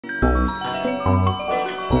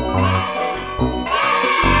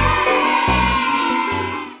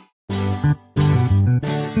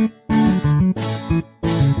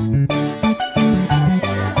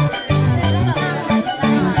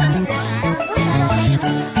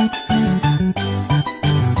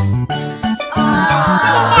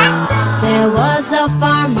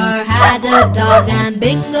a dog and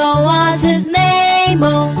Bingo was his name.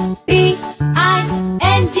 Oh, B-I-N-G-O,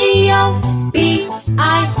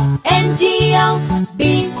 B-I-N-G-O,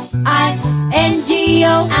 B-I-N-G-O,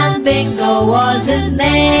 and Bingo was his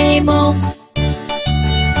name. Oh,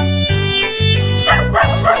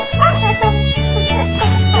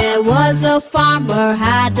 there was a farmer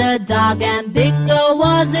had a dog and Bingo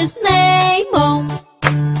was his name. Oh,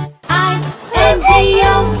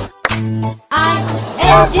 I-N-G-O,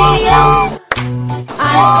 I-N-G-O,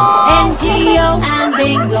 I-N-G-O, and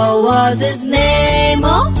Bingo was his name.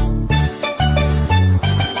 Oh,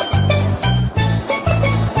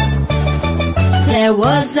 there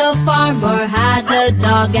was a farmer had a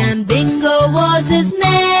dog and Bingo was his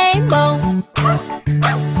name. Oh,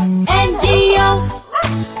 N-G-O,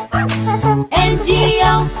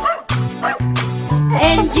 N-G-O,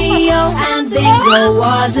 N-G-O, and Bingo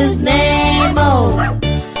was his name. Oh,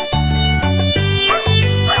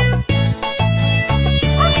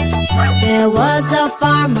 there was a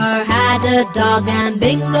farmer had a dog and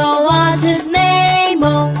Bingo was his name.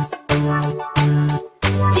 Oh,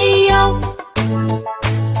 G-O,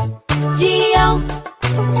 G-O,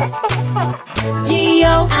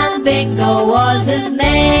 G-O, and Bingo was his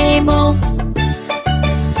name. Oh,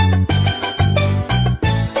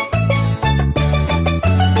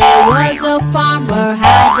 there was a farmer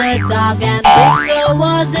had a dog and Bingo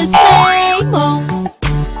was his name. Oh,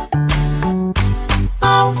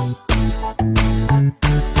 oh,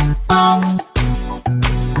 oh,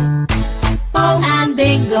 oh, and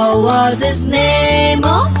Bingo was his name.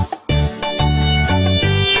 Oh,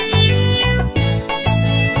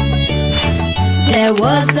 there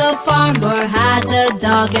was a farmer had a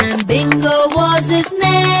dog and Bingo was his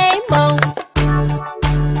name. Oh,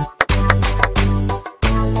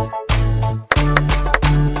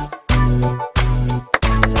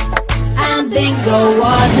 and Bingo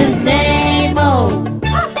was his name. Oh,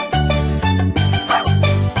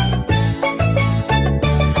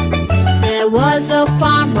 there was a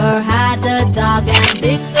farmer had a dog and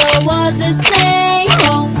Bingo was his name.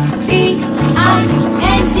 Oh, B-I-N-G-O,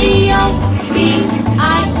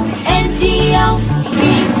 B-I-N-G-O,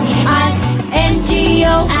 B-I-N-G-O,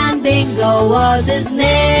 and Bingo was his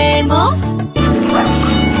name. Oh,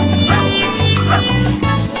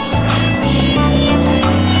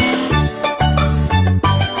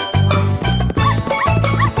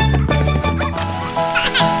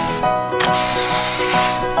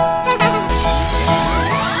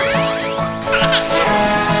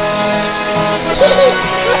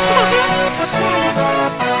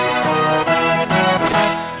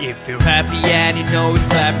 if you're happy and you know it,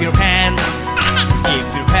 clap your hands. If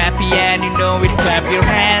you're happy and you know it, clap your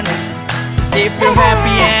hands. If you're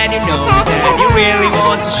happy and you know it and you really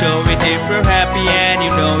want to show it. If you're happy and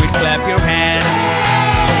you know it, clap your hands.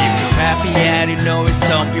 If you're happy and you know it,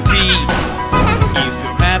 stomp your feet. If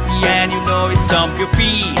you're happy and you know it, stomp your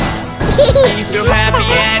feet. If you're happy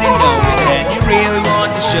and you know it and you really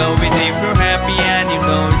want to show it. If you're happy and you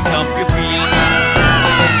know it, stomp your feet.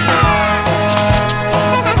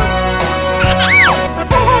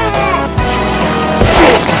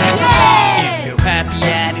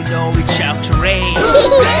 Shout hooray!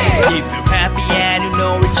 If you're happy and you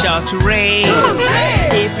know it, shout hooray!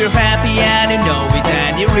 If you're happy and you know it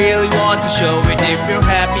and you really want to show it. If you're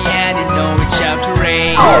happy and you know it, shout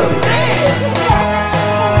hooray!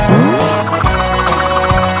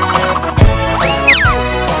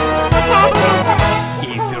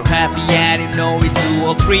 If you're happy and you know it, do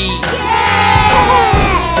all three.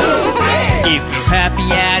 If you're happy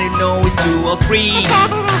and you know it, do all three.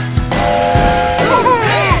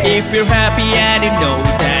 If you're happy and you know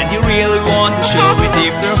it and you really want to show it.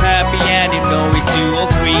 If you're happy and you know it, do all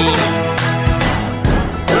three.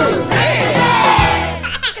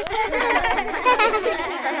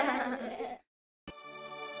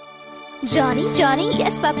 Johnny, Johnny,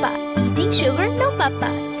 yes papa. Eating sugar, no papa.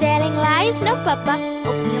 Telling lies, no papa.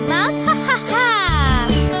 Open your mouth, ha ha ha.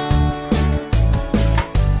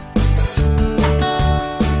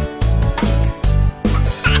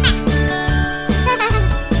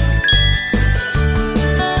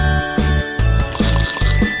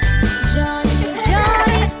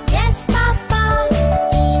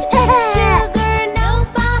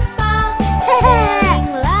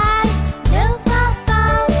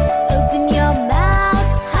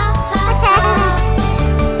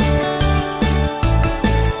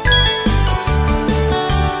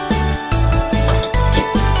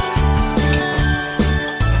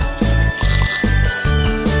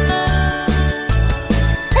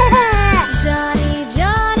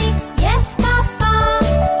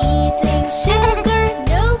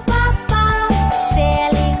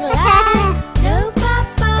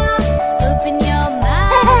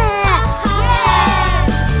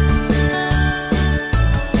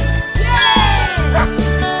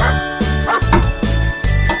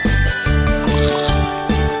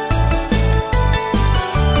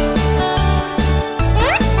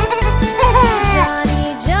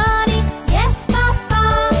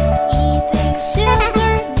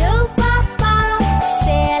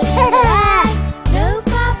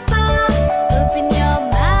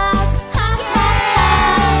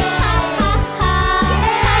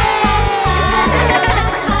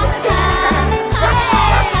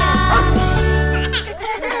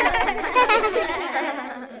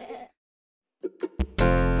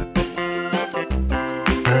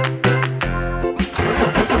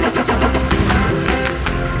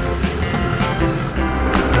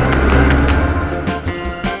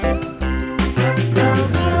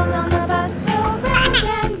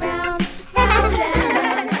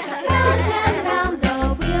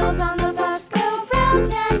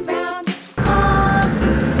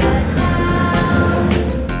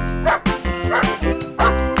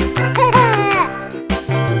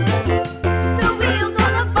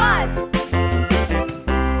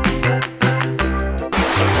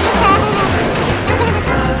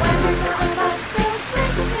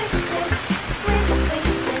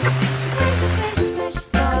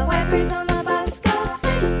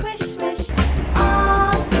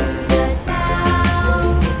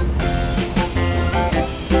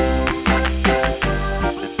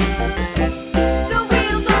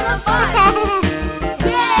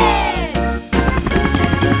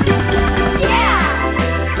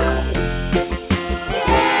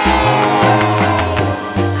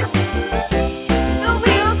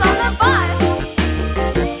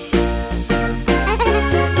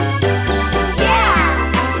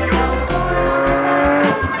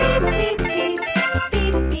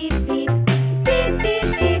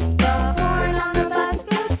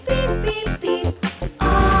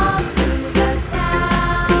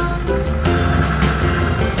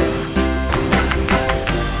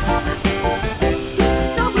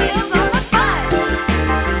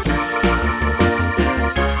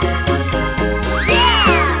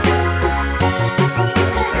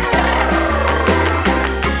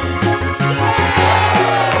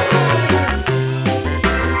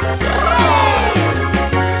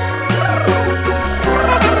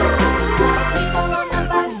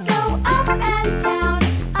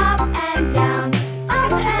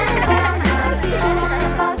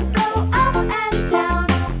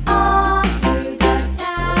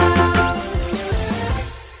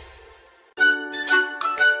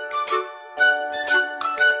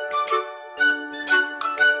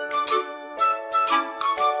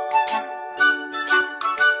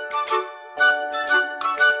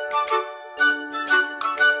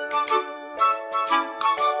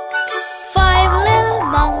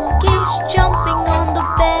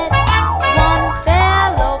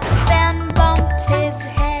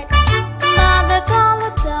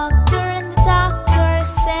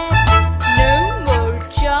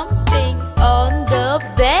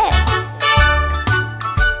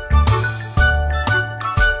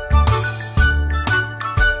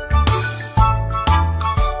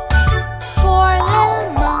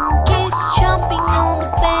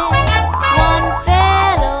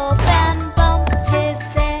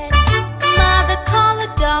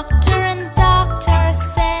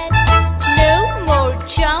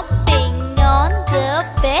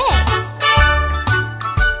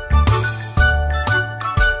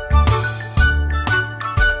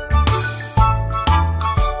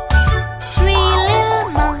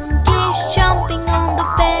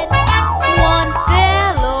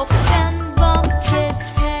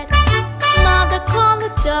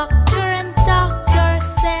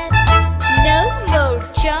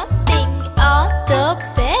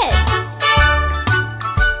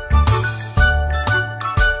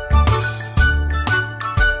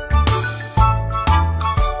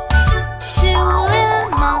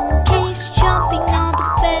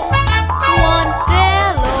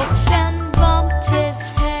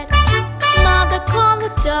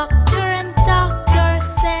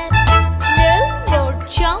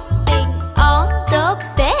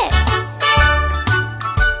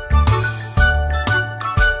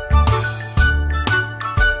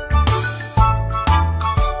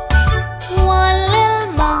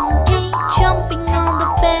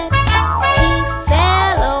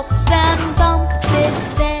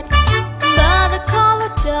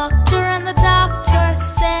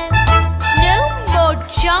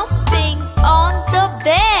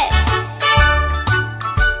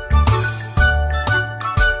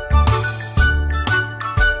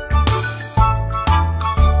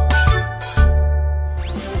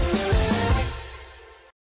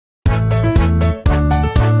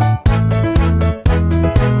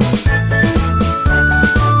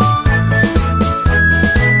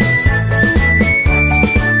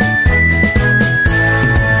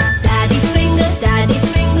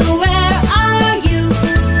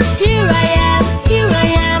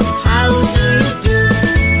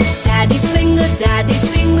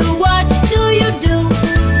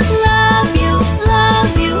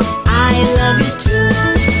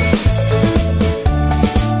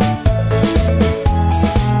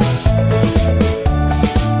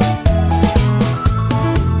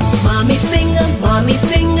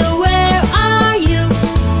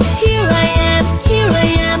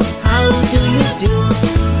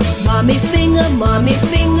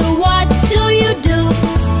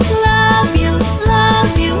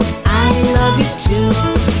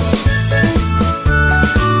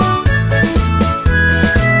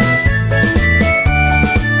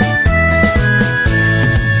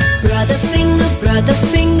 brother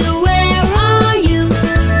finger, where are you?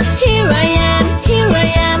 Here I am,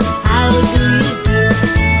 how do you do?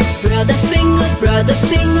 Brother finger,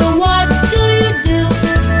 what do you do?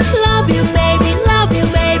 Love you baby, love you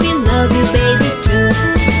baby, love you baby too.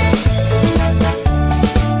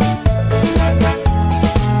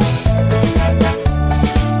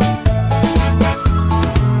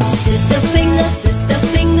 Sister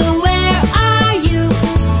finger, where are you?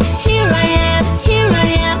 Here I am,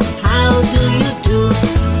 how do you do?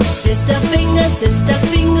 Sister finger,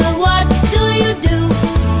 what do you do?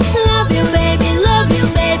 Love you baby, love you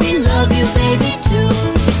baby, love you baby too.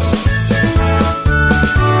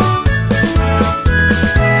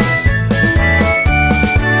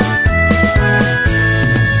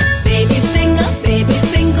 Baby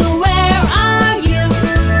finger, where are you?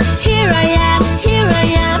 Here I am,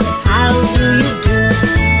 how do you do?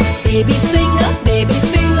 Baby finger,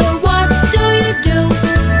 what do you do?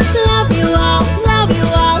 Love you all, love you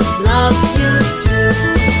too.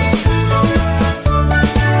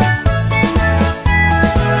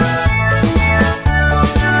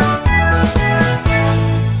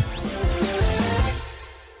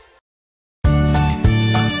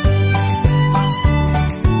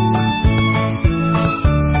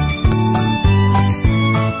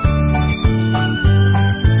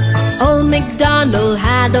 Old MacDonald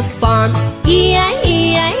had a farm,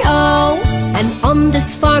 E-I-E-I-O. And on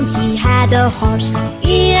this farm he had a horse,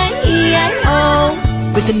 E-I-E-I-O.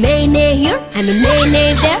 With a neigh-neigh here and a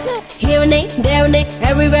neigh-neigh there, here a neigh, there a neigh,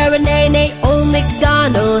 everywhere a neigh-neigh. Old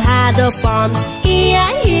MacDonald had a farm,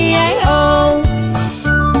 E-I-E-I-O.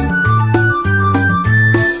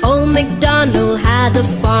 Old MacDonald had a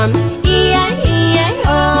farm,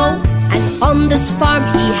 E-I-E-I-O. And on this farm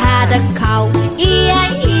he had a cow,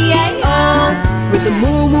 E-I-E-I-O. With a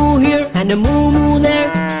moo-moo here and a moo-moo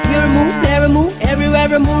there, here a moo, there a moo,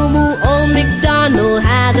 everywhere a moo-moo. Old MacDonald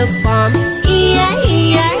had a farm,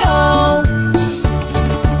 E-I-E-I-O.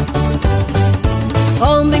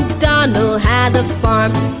 Old MacDonald had a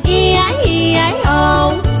farm,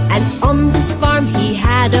 E-I-E-I-O. And on this farm he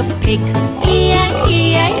had a pig,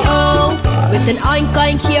 E-I-E-I-O. With an oink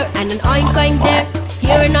oink here and an oink oink there,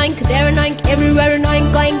 here an oink, there an oink, everywhere an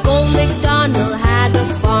oink oink. Old MacDonald had a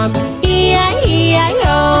farm,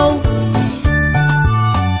 E-I-E-I-O.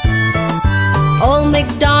 Old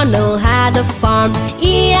MacDonald had a farm,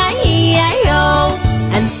 E-I-E-I-O.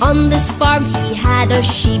 And on this farm he had a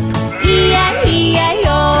sheep,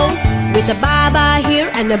 E-I-E-I-O. With a baba here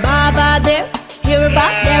and a baba there, here a ba,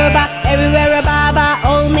 there a ba, everywhere a baba.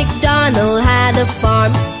 Old MacDonald had a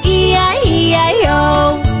farm,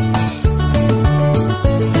 E-I-E-I-O.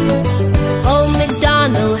 Old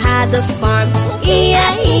MacDonald had a farm,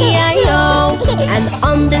 E-I-E-I-O. And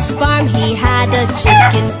on this farm he had a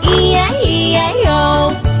chicken,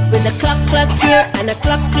 E-I-E-I-O. With a cluck cluck here and a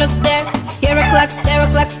cluck cluck there, here a cluck, there a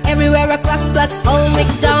cluck, everywhere a cluck cluck. Old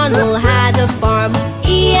MacDonald had a farm,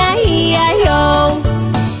 E-I-E-I-O.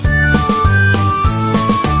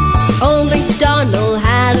 Old MacDonald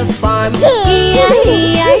had a farm,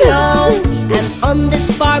 E-I-E-I-O. And on this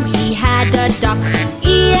farm he had a duck,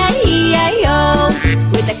 E-I-E-I-O.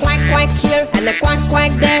 With a quack quack here and a quack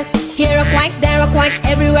quack there, here a quack, there a quack,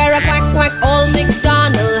 everywhere a quack quack. Old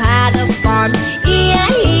MacDonald had a farm,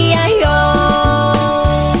 E-I-E-I-O.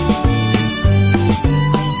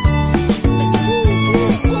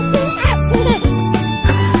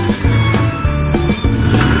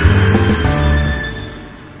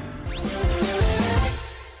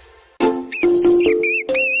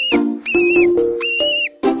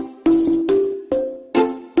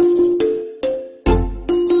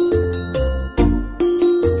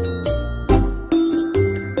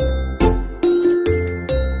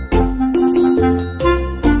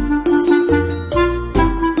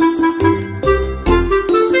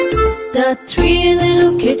 The three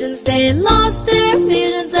little kittens, they lost their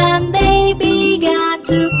mittens and they began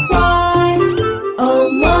to cry. Oh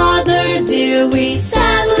mother dear, we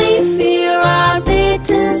sadly fear our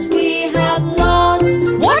mittens we have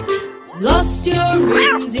lost. What? Lost your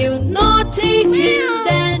mittens, you naughty kittens,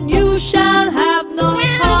 then you shall have no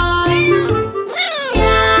pie.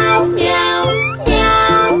 Meow, meow,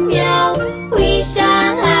 meow, meow, we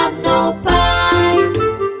shall have no pie.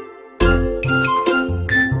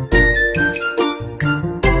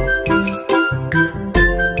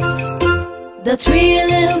 The three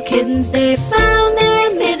little kittens, they found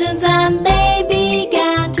their mittens and they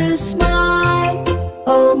began to smile.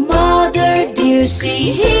 Oh mother dear,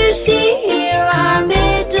 see here, our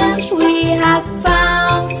mittens we have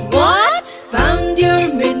found. What? Found your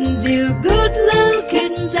mittens, you good little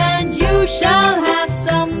kittens, and you shall have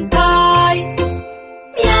some pie.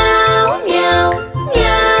 Meow, meow,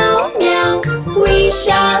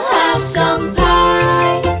 shall have some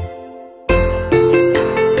pie.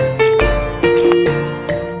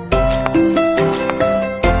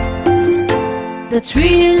 The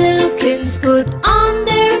three little kittens put on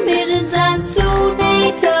their mittens and soon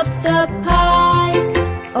ate up the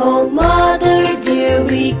pie. Oh, mother dear,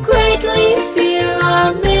 we greatly fear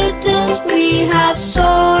our mittens we have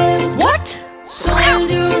soiled. What? Soiled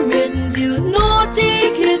your mittens, you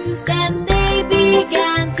naughty kittens? Then they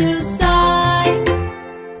began to sigh.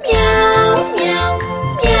 Meow, meow,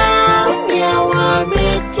 meow, meow, our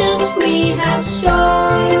mittens we have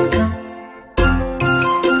soiled.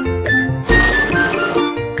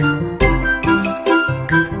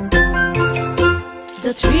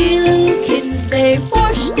 The three little kittens, they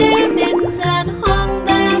washed their mittens and hung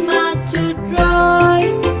them out to dry.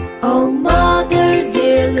 Oh, mother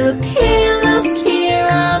dear, look here,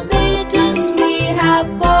 our mittens we have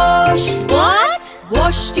washed. What?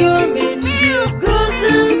 Washed your mittens, you good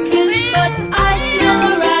little kittens, but I smell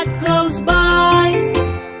a rat close by.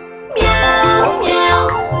 Meow, meow,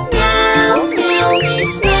 meow, meow, we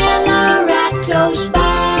smell a rat close by.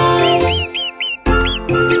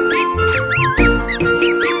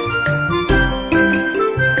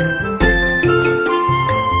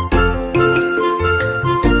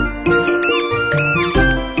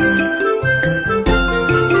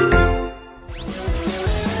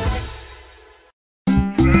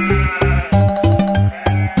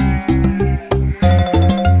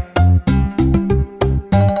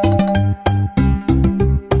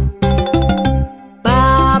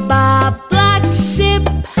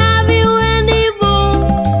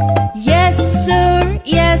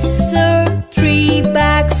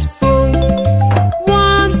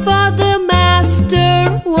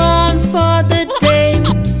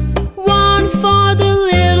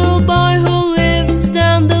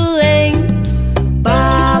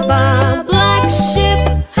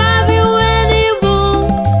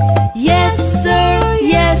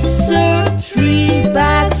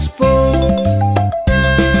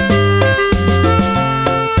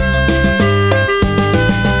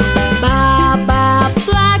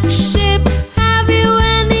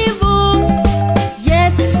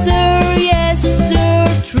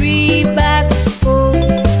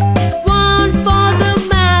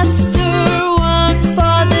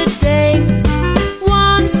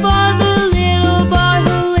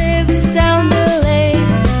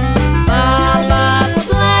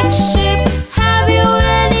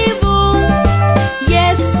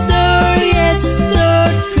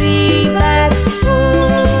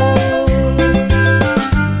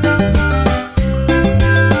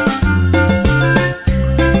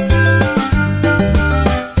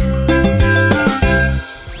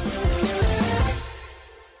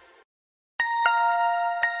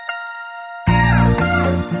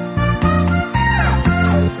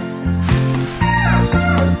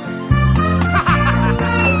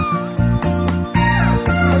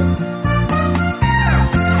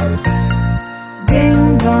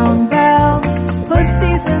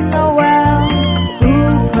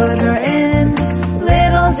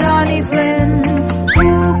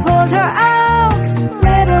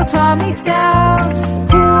 Tommy Stout?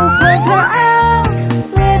 Who pulled her out?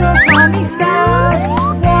 Little Tommy Stout.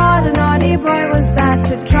 What a naughty boy was that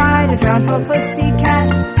to try to drown poor pussycat.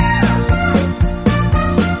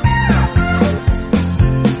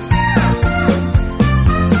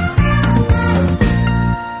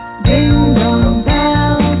 Ding dong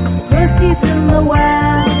bell, pussy's in the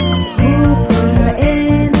well. Who put her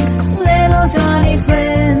in? Little Johnny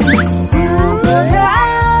Flynn. Who pulled her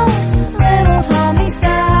out? Little Tommy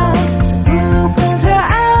Stout. Who pulled her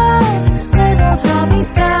out? Little Tommy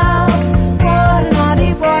Stout. What a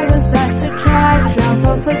naughty boy was that to try to drown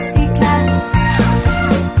poor pussycat.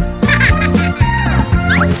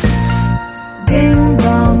 Ding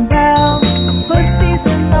dong bell, pussy's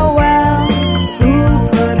in the well. Who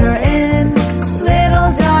put her in? Little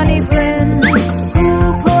Johnny Flynn. Who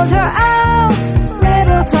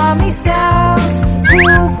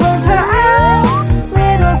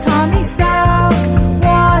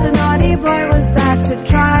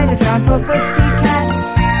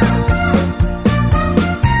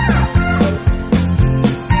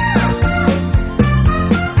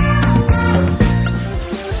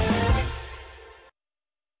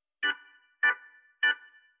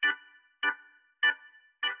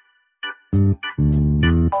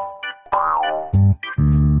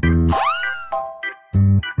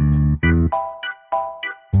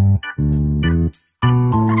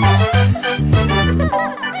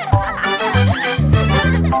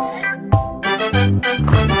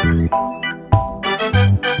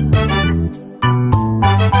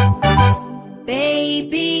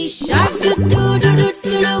shark do do do do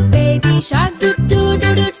do do. Baby shark do do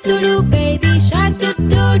do do do do. Baby shark do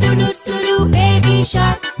do do do do do. Baby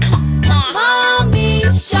shark. Mommy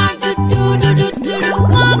shark do do do do do do.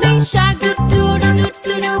 Mommy shark do do do do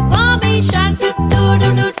do do. Mommy shark do do do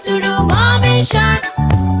do do do. Mommy shark.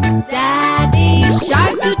 Daddy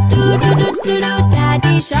shark do do do do do do.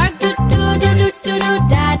 Daddy shark do do do do do do.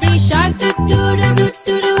 Daddy shark do do do do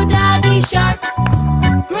do do. Daddy shark.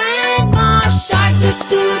 Grandma shark do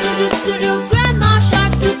do do do do do. Grandma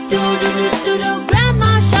shark do do do do do do.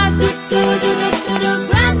 Grandma shark do do do do do do.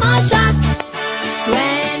 Grandma shark.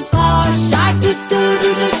 Grandpa shark do do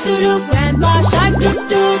do do do do. Grandpa shark do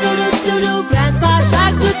do do do do do. Grandpa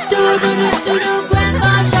shark do do do do do do.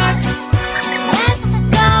 Grandpa shark. Let's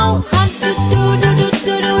go hunt do do do do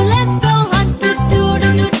do do. Let's go hunt do do do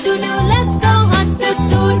do do do. Let's go hunt do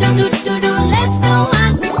do do do do do. Let's go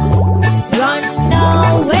hunt. Run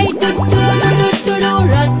away do do do do do do.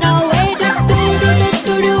 Run away do do do do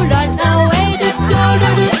do do. Run away do do do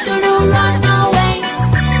do do do. Run away.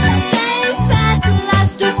 Safe at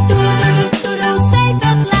last do do do do do do. Safe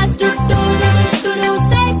at last do do do do do do.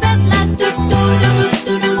 Safe at last do do do do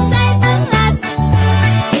do do. Safe at last.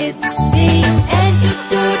 It's the end do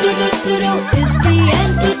do do do do do. It's the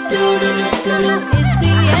end do do do do do do. It's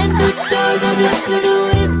the end do do do do do do.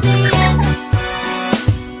 It's the end.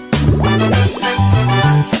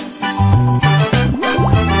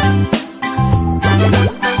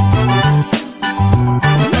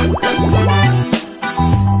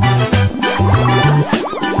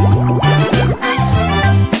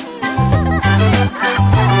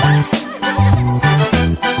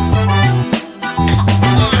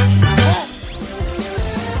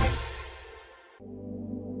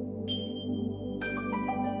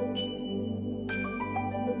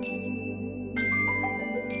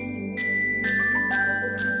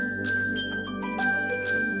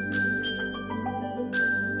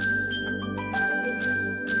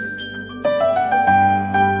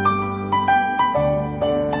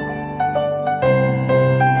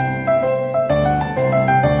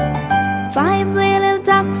 Five little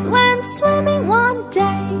ducks went swimming one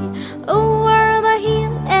day over the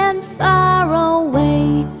hill and far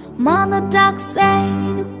away. Mother duck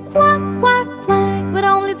said quack, quack, quack, but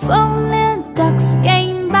only 4 little ducks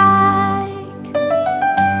came back.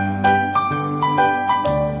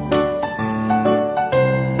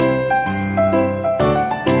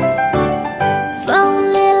 Four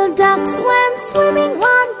little ducks went swimming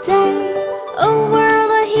one day over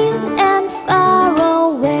the hill and far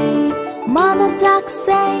away. Mother duck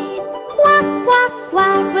said quack, quack,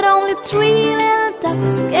 quack, but only 3 little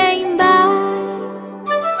ducks came back.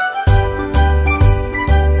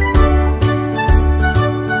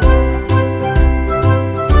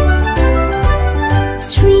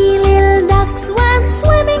 Three little ducks went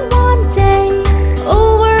swimming one day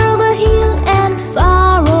over the hill and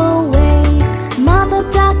far away. Mother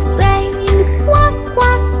duck said quack,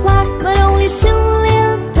 quack, quack, but only 2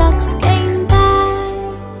 little ducks came back.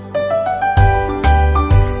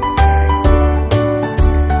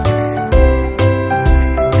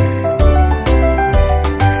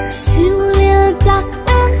 Two little duck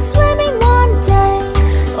went swimming one day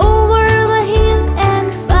over the hill and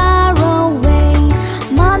far away.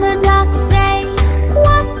 Mother duck said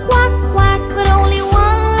quack, quack, quack, but only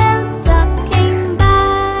 1 little duck came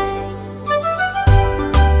back.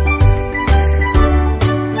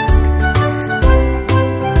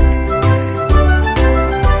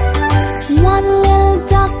 One little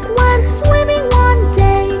duck went swimming one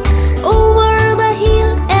day over the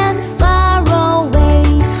hill and far away.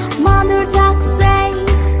 Mother duck said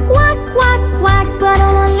quack, quack, quack, but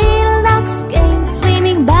all the little ducks came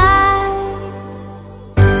swimming back.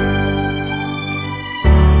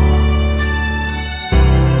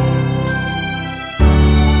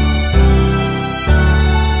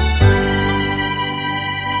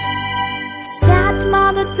 Sad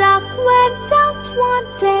mother duck went out one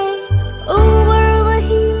day over the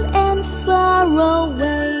hill and far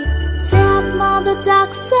away. Sad mother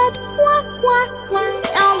duck said quack, quack, quack,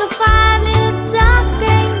 and the 5 little ducks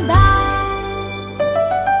came back.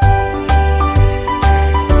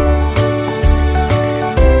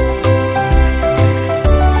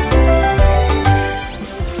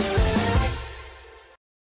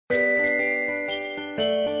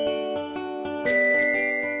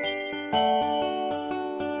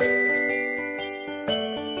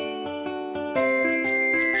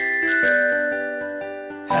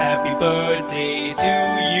 Happy birthday to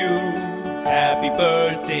you. Happy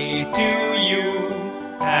birthday to you.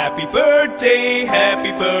 Happy birthday,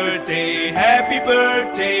 happy birthday, happy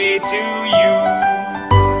birthday to you.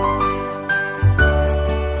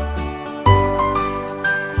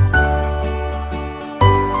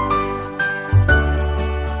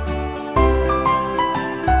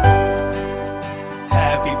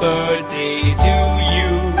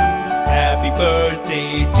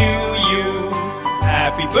 birthday to you.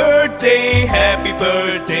 Happy birthday, happy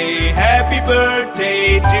birthday, happy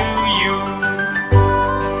birthday to you.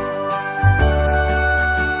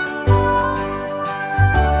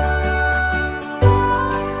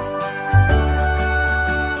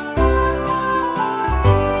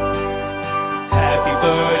 Happy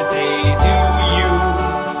birthday to you.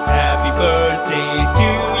 Happy birthday to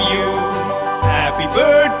you. Happy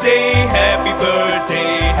birthday, happy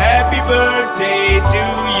birthday, happy birthday to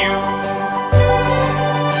you.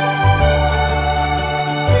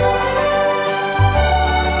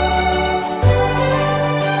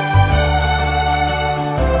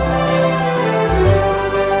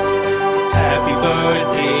 Happy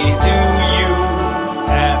birthday to you.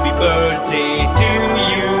 Happy birthday to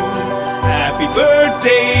you. Happy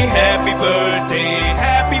birthday, happy birthday,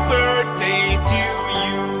 happy birthday to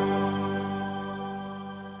you.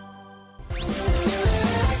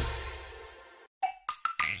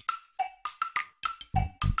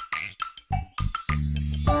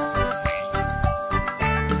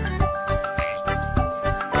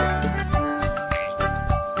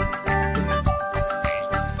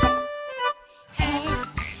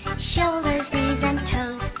 Shoulders, knees and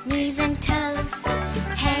toes, knees and toes.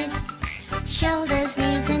 Head, shoulders,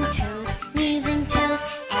 knees and toes, knees and toes.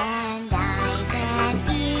 And eyes and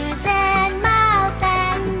ears and mouth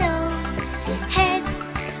and nose. Head,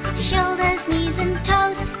 shoulders, knees and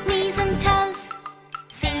toes, knees and toes.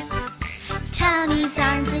 Feet, tummies,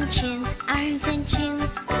 arms and chins, arms and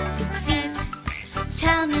chins. Feet,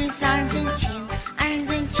 tummies, arms and chins, arms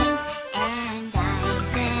and chins. And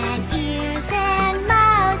eyes and ears and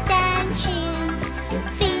mouth and chins.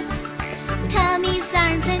 Feet, tummies,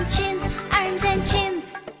 arms and chins, arms and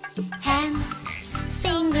chins. Hands,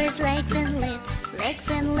 fingers, legs and lips, legs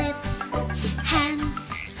and lips. Hands,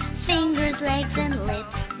 fingers, legs and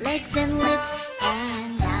lips, legs and lips.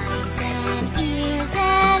 And eyes and ears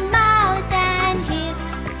and mouth and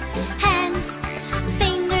hips. Hands,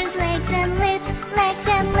 fingers, legs and lips, legs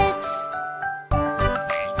and lips.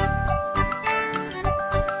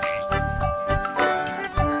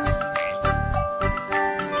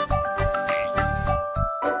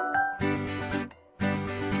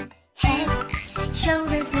 Head,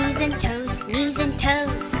 shoulders, knees and toes, knees and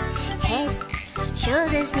toes. Head,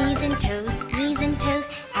 shoulders, knees and toes, knees and toes.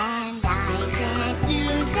 And eyes and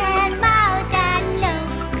ears and mouth and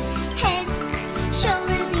nose. Head,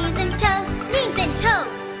 shoulders, knees and toes, knees and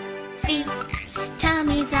toes. Feet,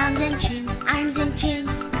 tummies, arms and chins, arms and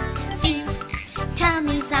chins. Feet,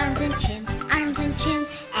 tummies, arms and chins, arms and chins.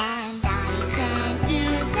 And eyes and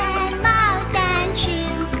ears and mouth and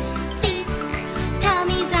chins. Feet,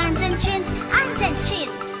 tummies, arms and chins, arms and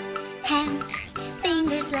chins. Hands,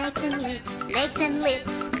 fingers, legs and lips, legs and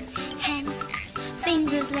lips. Hands,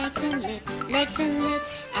 fingers, legs and lips, legs and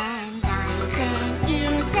lips. And eyes and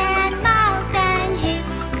ears and mouth and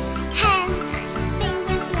hips. Hands,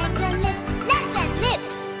 fingers, legs and lips, legs and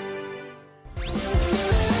lips.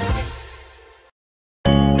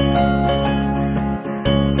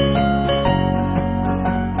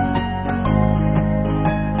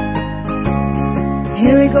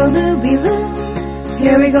 Here we go, Looby Loo.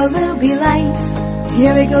 Here we go, Looby Light.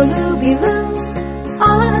 Here we go, Looby Loo.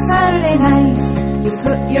 All on a Saturday night. You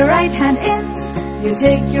put your right hand in. You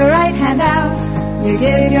take your right hand out. You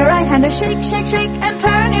give your right hand a shake, shake, shake, and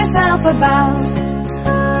turn yourself about.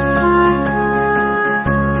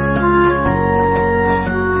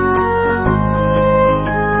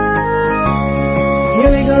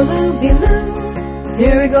 Here we go, Looby Loo.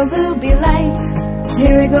 Here we go, Looby Light.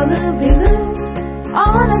 Here we go, Looby Loo.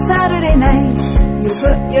 All on a Saturday night. You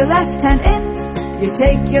put your left hand in. You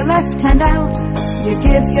take your left hand out. You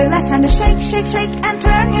give your left hand a shake, shake, shake, and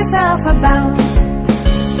turn yourself about.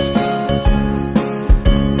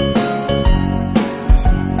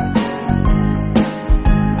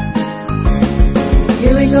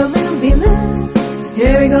 Here we go, Looby Loo.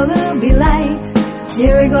 Here we go, Looby Light.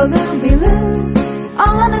 Here we go, Looby Loo.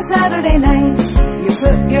 All on a Saturday night. You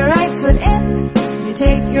put your right foot in. You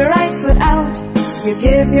take your right foot out. You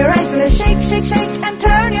give your right foot a shake, shake, shake, and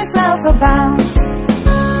turn yourself about.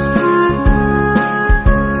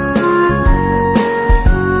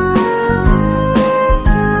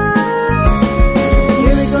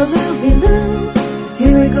 Here we go, Looby Loo.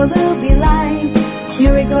 Here we go, Looby Light.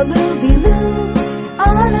 Here we go, Looby Loo.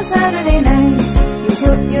 All on a Saturday night. You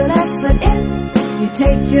put your left foot in. You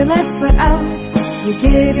take your left foot out. You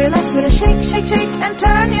give your left foot a shake, shake, shake, and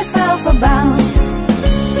turn yourself about.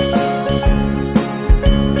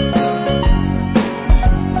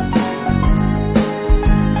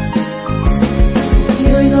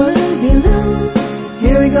 Here we go, Looby Loo.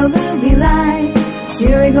 Here we go, Looby Light.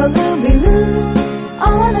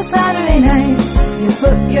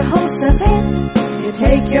 You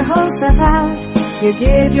take your whole self out. You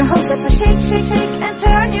give your whole self a shake, shake, shake, and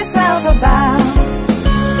turn yourself about.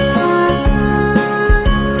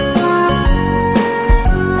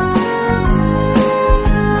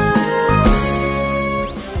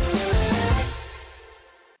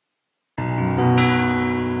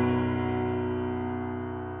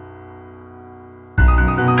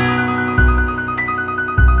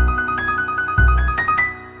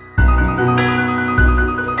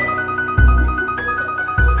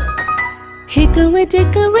 Hickory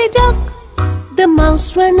dickory dock, the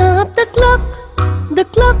mouse ran up the clock. The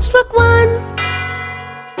clock struck one,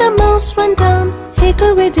 the mouse ran down.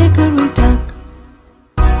 Hickory dickory dock.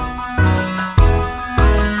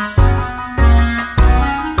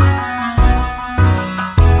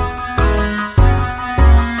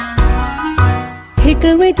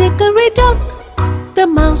 Hickory dickory dock, the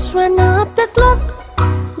mouse ran up the clock.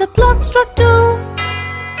 The clock struck two,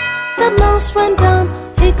 the mouse ran down.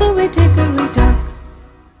 Hickory dickory dock.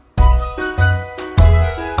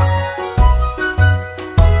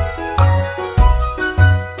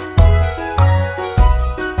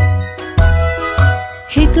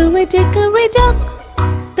 Hickory dickory dock,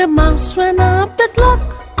 the mouse ran up the clock.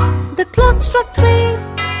 The clock struck three,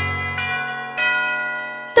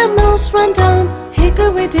 the mouse ran down.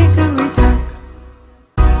 Hickory dickory dock.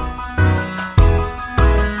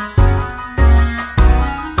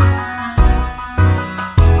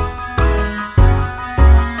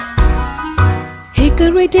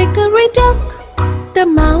 Hickory dickory dock, the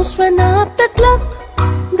mouse ran up the clock.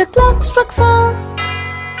 The clock struck four,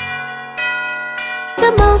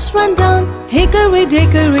 the mouse ran down. Hickory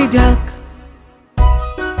dickory dock.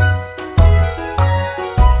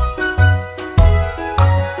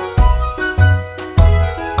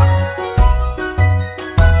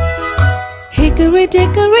 Hickory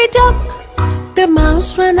dickory dock, the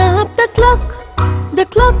mouse ran up the clock. The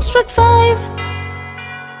clock struck five,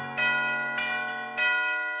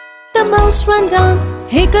 the mouse ran down.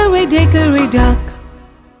 Hickory dickory dock.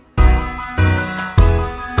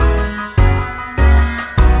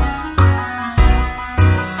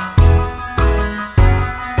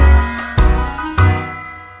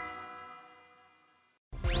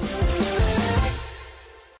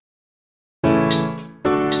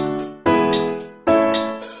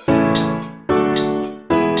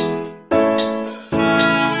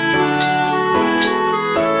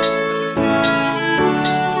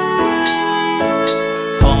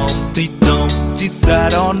 Humpty Dumpty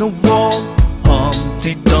sat on the wall.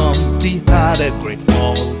 Humpty Dumpty had a great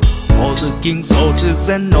fall. All the king's horses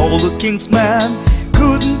and all the king's men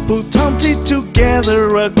couldn't put Humpty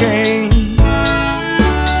together again.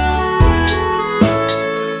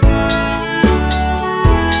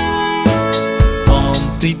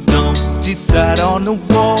 Humpty Dumpty sat on the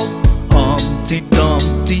wall. Humpty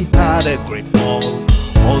Dumpty had a great fall.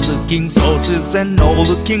 All the king's horses and all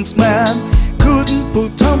the king's men couldn't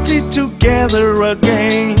put Humpty together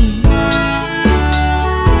again.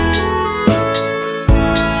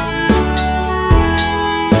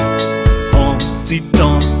 Humpty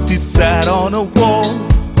Dumpty sat on a wall.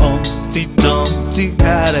 Humpty Dumpty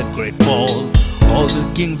had a great fall. All the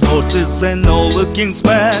king's horses and all the king's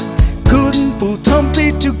men couldn't put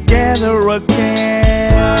Humpty together again.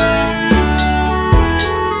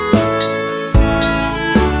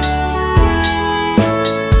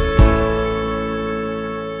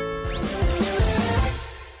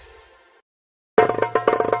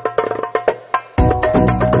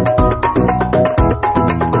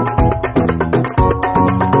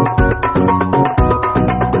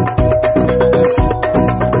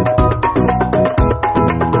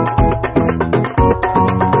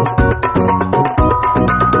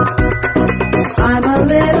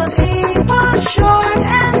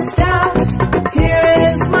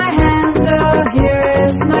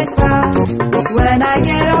 When I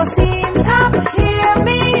get all steamed up, hear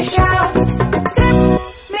me shout. Tip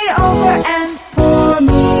me over and pour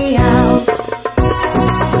me out.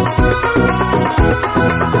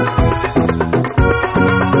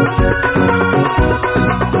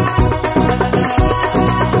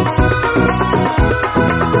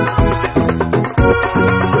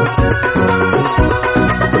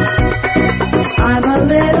 I'm a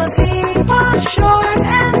little teapot, short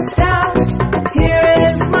and stout. Here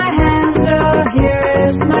is my handle, here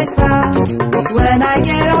is my spout. When I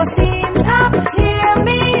get all steamed up, hear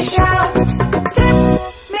me shout. Tip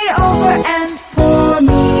me over and pour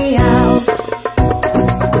me out.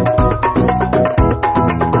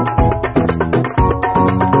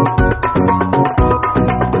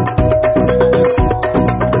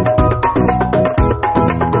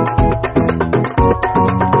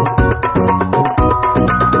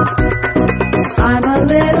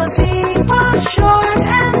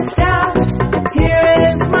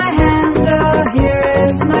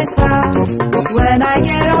 my spout. When I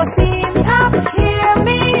get all steamed up, hear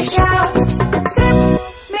me shout. Tip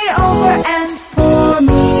me over and pour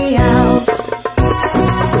me out.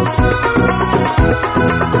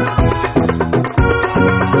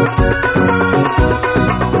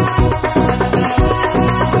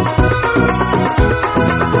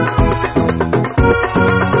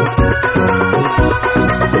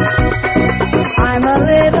 I'm a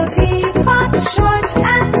little teapot, short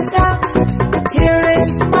and stout. Here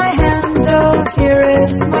is my handle, here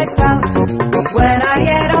is my spout. When I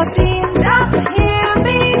get all steamed up, hear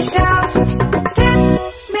me shout. Tip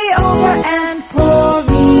me over and pour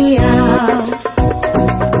me out.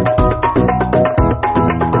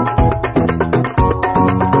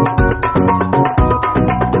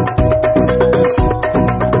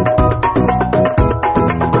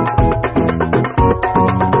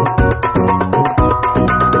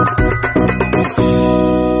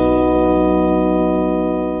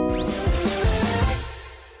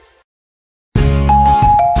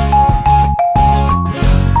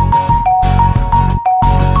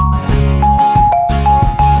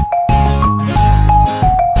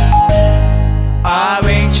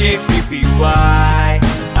 R-H-A-P-P-Y,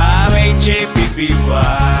 R-H-A-P-P-Y.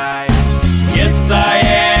 Yes I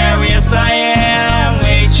am, yes I am,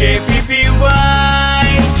 H-A-P-P-Y.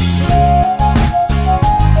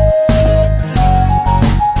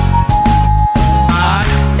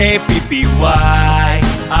 R-A-P-P-Y,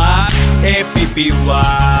 R-A-P-P-Y.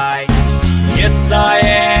 Yes I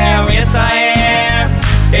am, yes I am,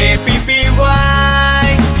 A-P-P-Y.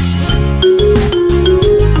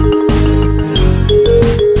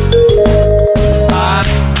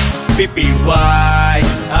 R-P-P-Y,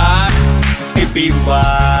 R-P-P-Y.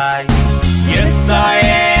 Yes I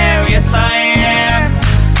am, yes I am,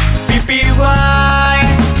 P-P-Y.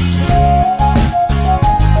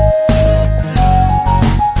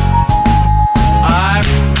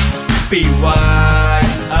 R-P-Y,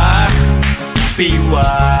 R-P-Y.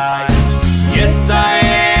 Yes I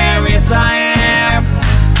am, yes I am,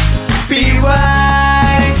 P-Y.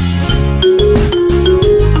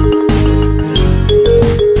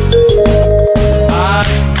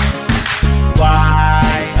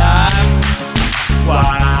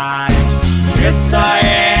 Yes I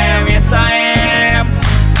am, yes I am.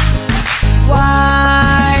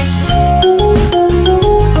 Why?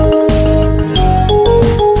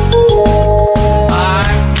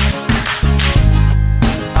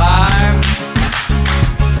 I'm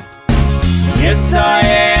yes I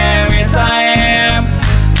am, yes I am.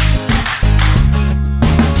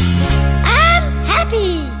 I'm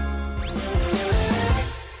happy.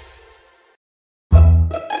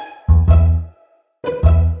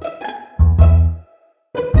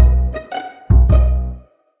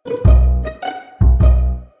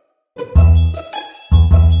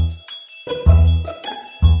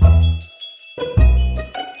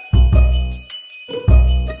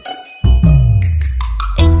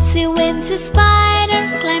 Incy-wincy spider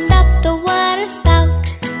climbed up the water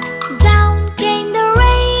spout. Down came the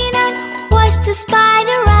rain and washed the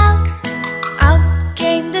spider out. Out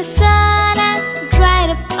came the sun and dried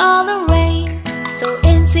up all the rain. So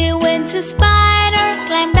Incy-wincy spider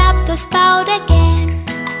climbed up the spout again.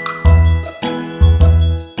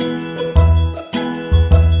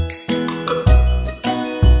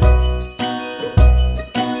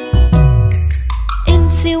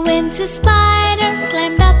 Incy-wincy spider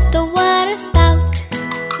climbed up the water spout.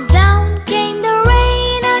 Down came the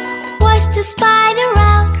rain and washed the spider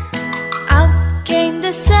out. Out came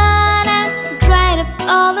the sun and dried up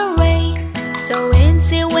all the rain. So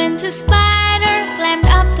Incy-wincy spider climbed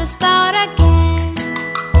up the spout again.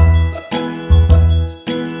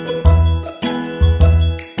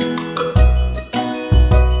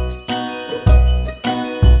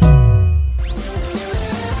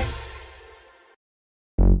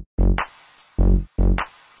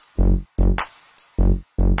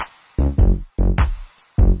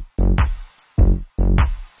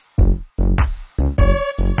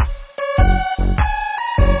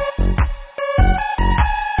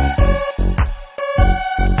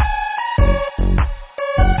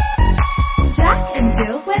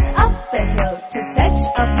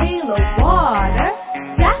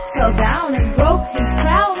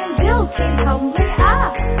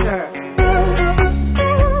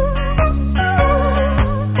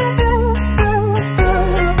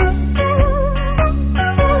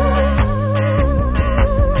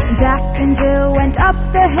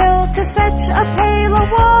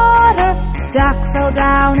 Jack fell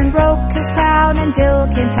down and broke his crown, and Jill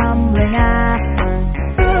came tumbling after.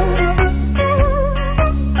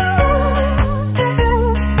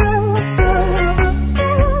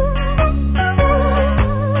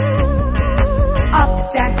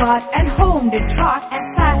 got and home did trot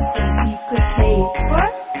as fast as he could caper.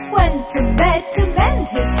 Went to bed to mend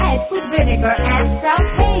his head with vinegar and brown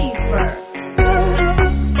paper.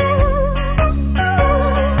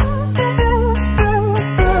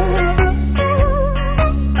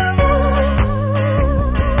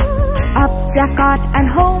 Jack got and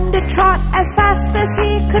home did trot as fast as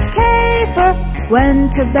he could caper.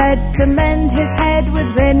 Went to bed to mend his head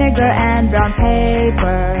with vinegar and brown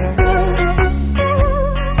paper.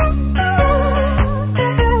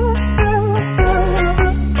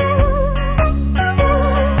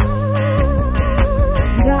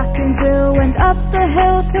 Jack and Jill went up the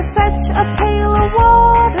hill to fetch a pail of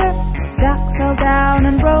water. Jack fell down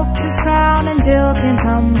and broke his crown, and Jill came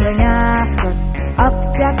tumbling after. Up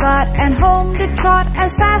Jack got and home did trot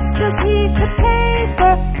as fast as he could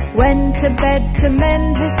caper. Went to bed to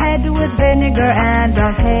mend his head with vinegar and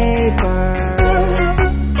brown paper.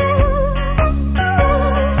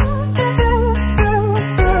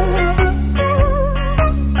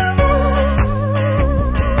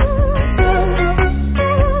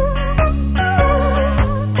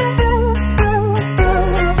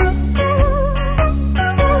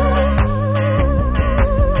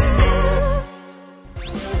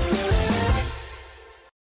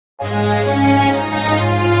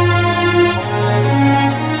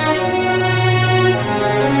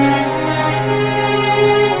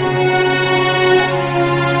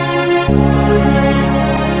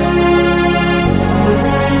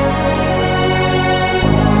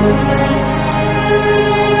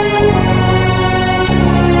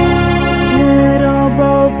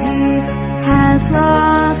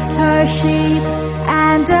 Lost her sheep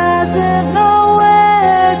and doesn't know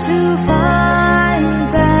where to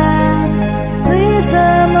find them. Leave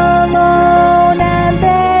them alone and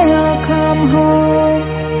they'll come home,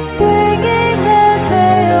 bringing their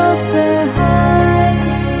tails behind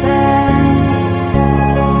them.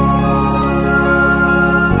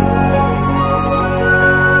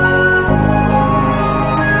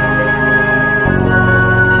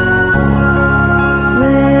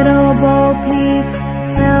 Little Bo Peep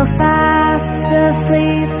fell fast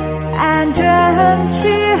asleep and dreamt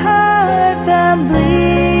she heard them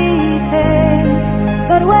bleating.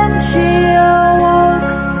 But when she awoke,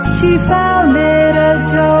 she found it a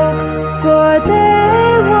joke, for they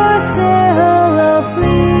were still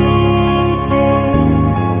a-fleeting.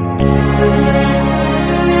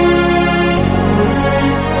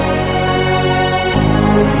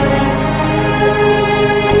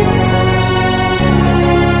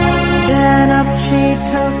 Then up she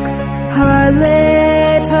took her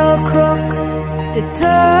little crook,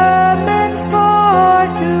 determined for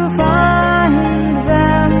to find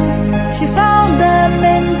them. She found them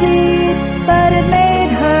indeed, but it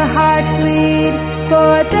made her heart bleed,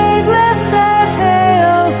 for they'd left their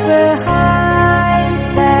tails behind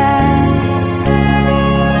them.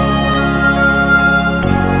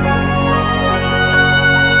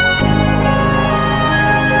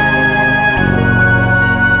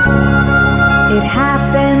 It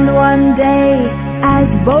happened one day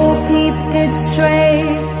as Bo Peep did stray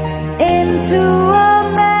into a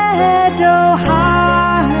meadow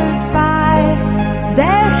hard by.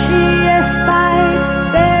 There she espied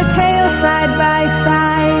their tails side by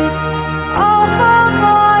side, all hung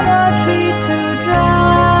on a tree to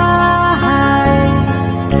dry.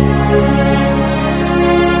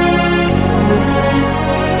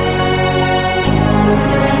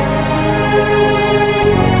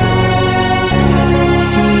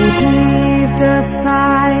 She heaved a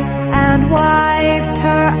sigh and wiped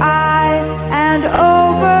her eye, and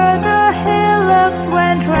over the hillocks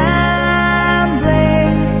went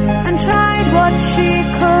rambling, and tried what she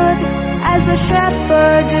could, as a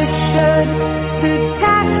shepherdess should, to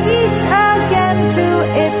tack each again to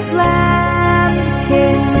its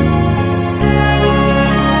lambkin.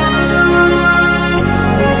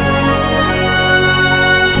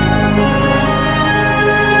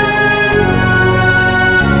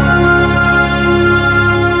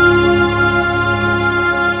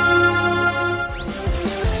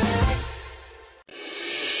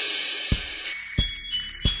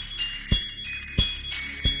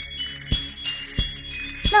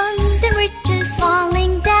 London Bridge is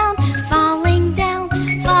falling down, falling down,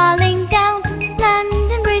 falling down.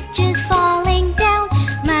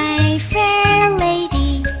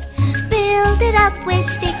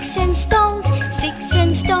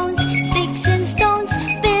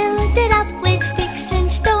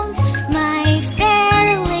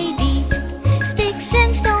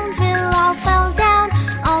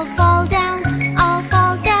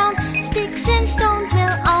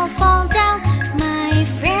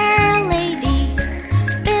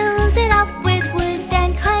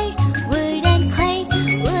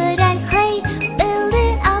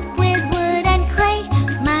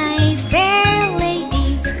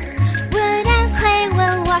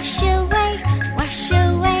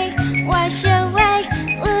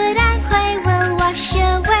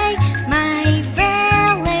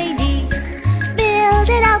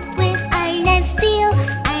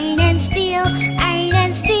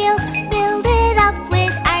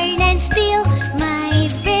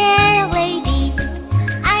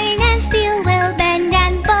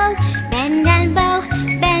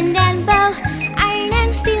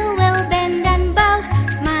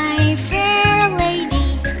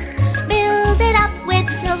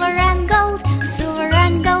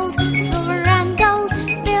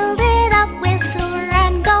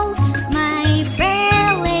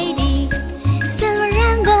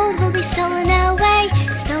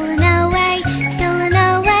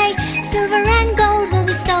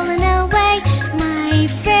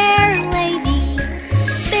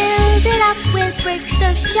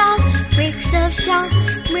 of show,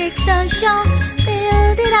 bricks of show.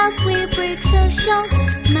 Build it up with bricks of show,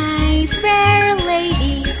 my fair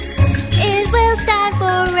lady. It will stand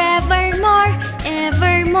forevermore,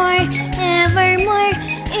 evermore, evermore.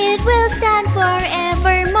 It will stand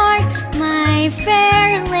forevermore, my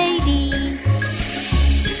fair lady.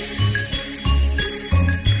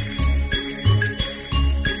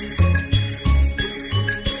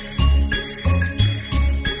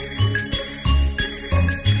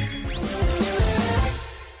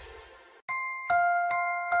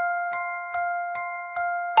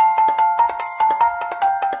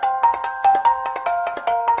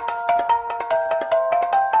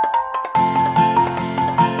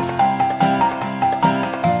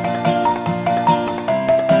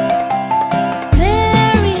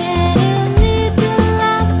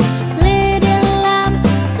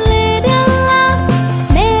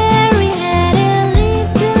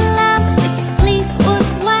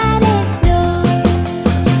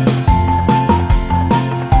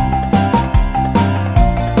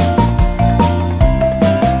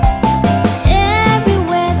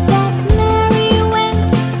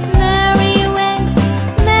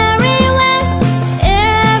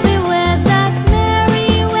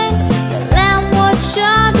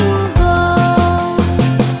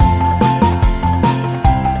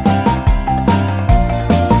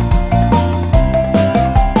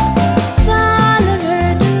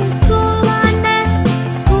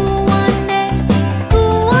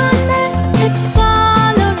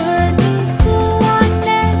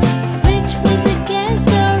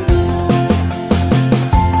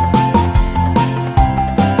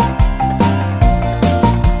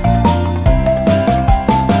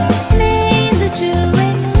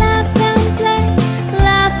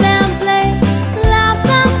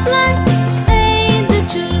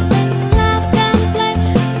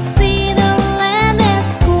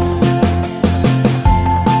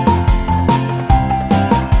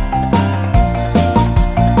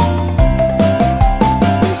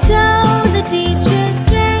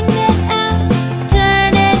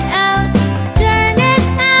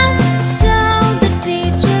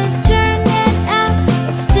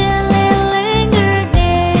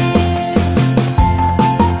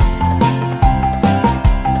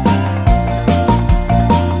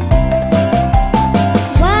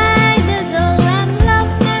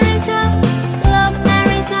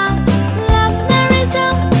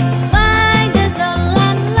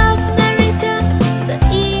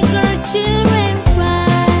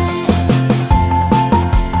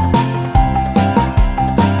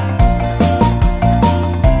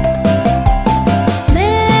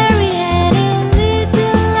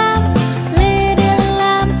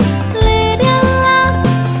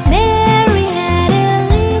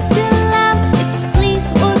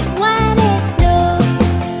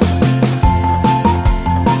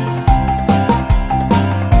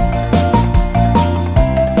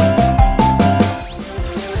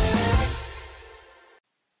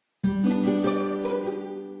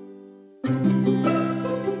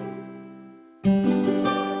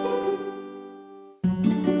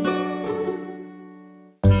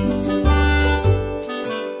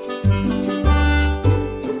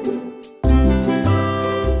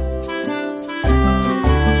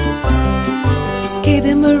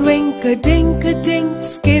 Skidamarinka-dink-a-dink,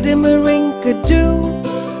 skidamarinka-doo,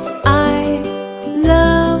 I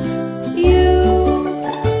love you.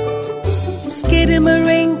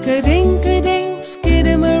 Skidamarinka-dink-a-dink,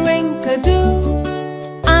 skidamarinka-doo,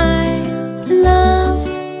 I love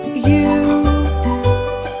you.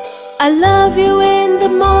 I love you in the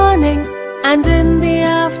morning and in the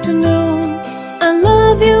afternoon. I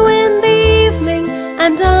love you in the evening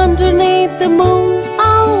and underneath the moon.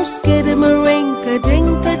 Oh,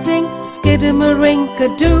 skidamarinka-dink-a-dink,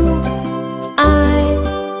 skidamarinka-doo, I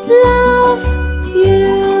love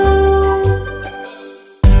you.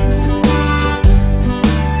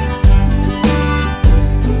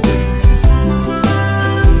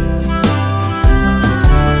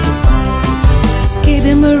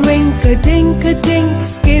 Skidamarinka-dink-a-dink,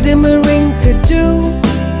 skidamarinka-doo,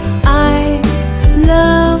 I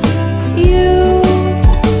love you.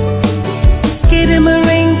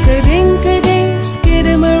 Skidamarinka-dink-a-dink,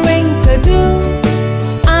 skidamarinka-doo,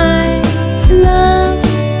 I love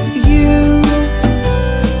you.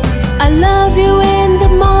 I love you in the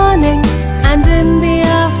morning and in the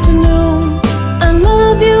afternoon. I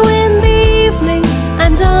love you in the evening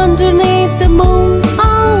and underneath the moon.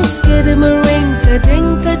 Oh,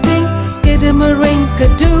 skidamarinka-dink-a-dink,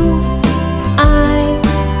 skidamarinka-doo, I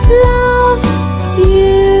love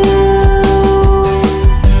you.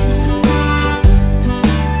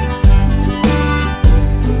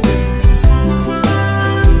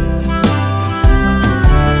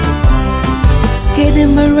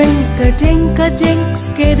 Skidamarinka-dink-a-dink,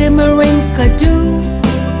 skidamarinka-doo,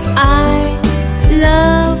 I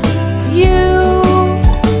love you.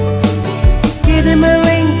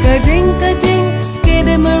 Skidamarinka-dink-a-dink,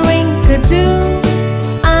 skidamarinka-doo,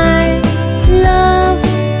 I love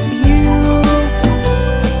you.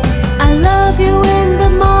 I love you in the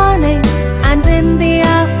morning and in the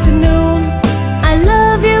afternoon. I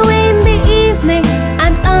love you in the evening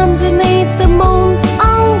and underneath the moon.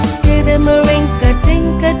 Oh,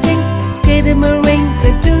 skidamarinka-dink-a-dink,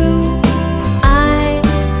 skidamarinka-doo, I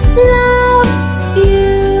love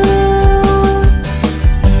you.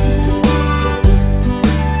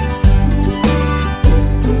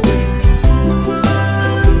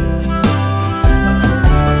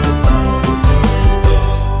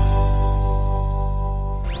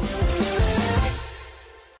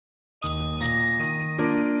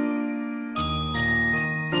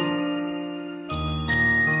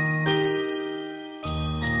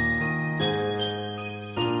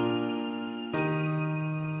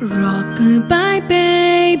 Rock-a-bye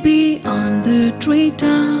baby on the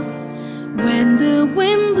treetop. When the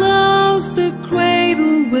wind blows, the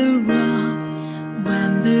cradle will rock.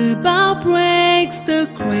 When the bough breaks, the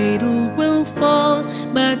cradle will fall.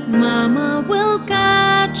 But Mama will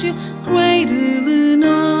catch you, cradle and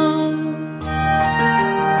all.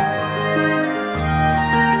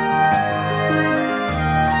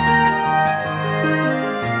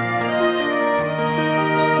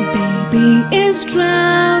 Baby is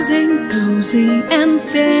drowsing, cozy and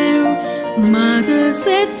fair. Mother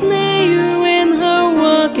sits near in her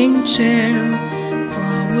rocking chair.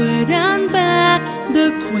 Forward and back,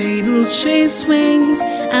 the cradle she swings.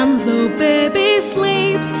 And though baby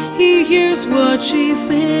sleeps, he hears what she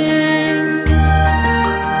sings.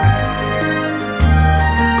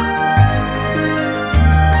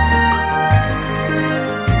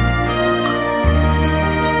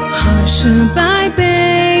 Hush-a-bye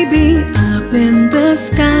baby up in the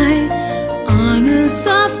sky. On a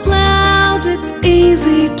soft cloud it's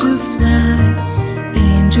easy to fly.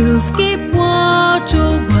 Angels keep watch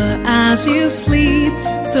over as you sleep.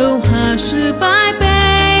 So hush-a-bye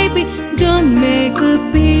baby, don't make a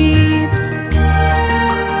peep.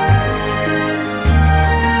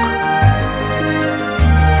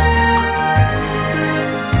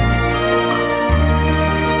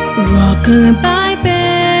 Rock-a-bye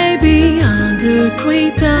baby on the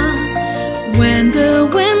treetop. When the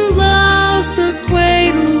wind blows, the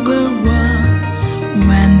cradle will rock.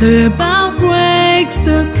 When the bough breaks,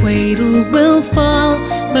 the cradle will fall.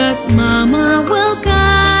 But Mama will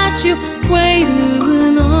catch you, cradle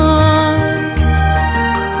and all.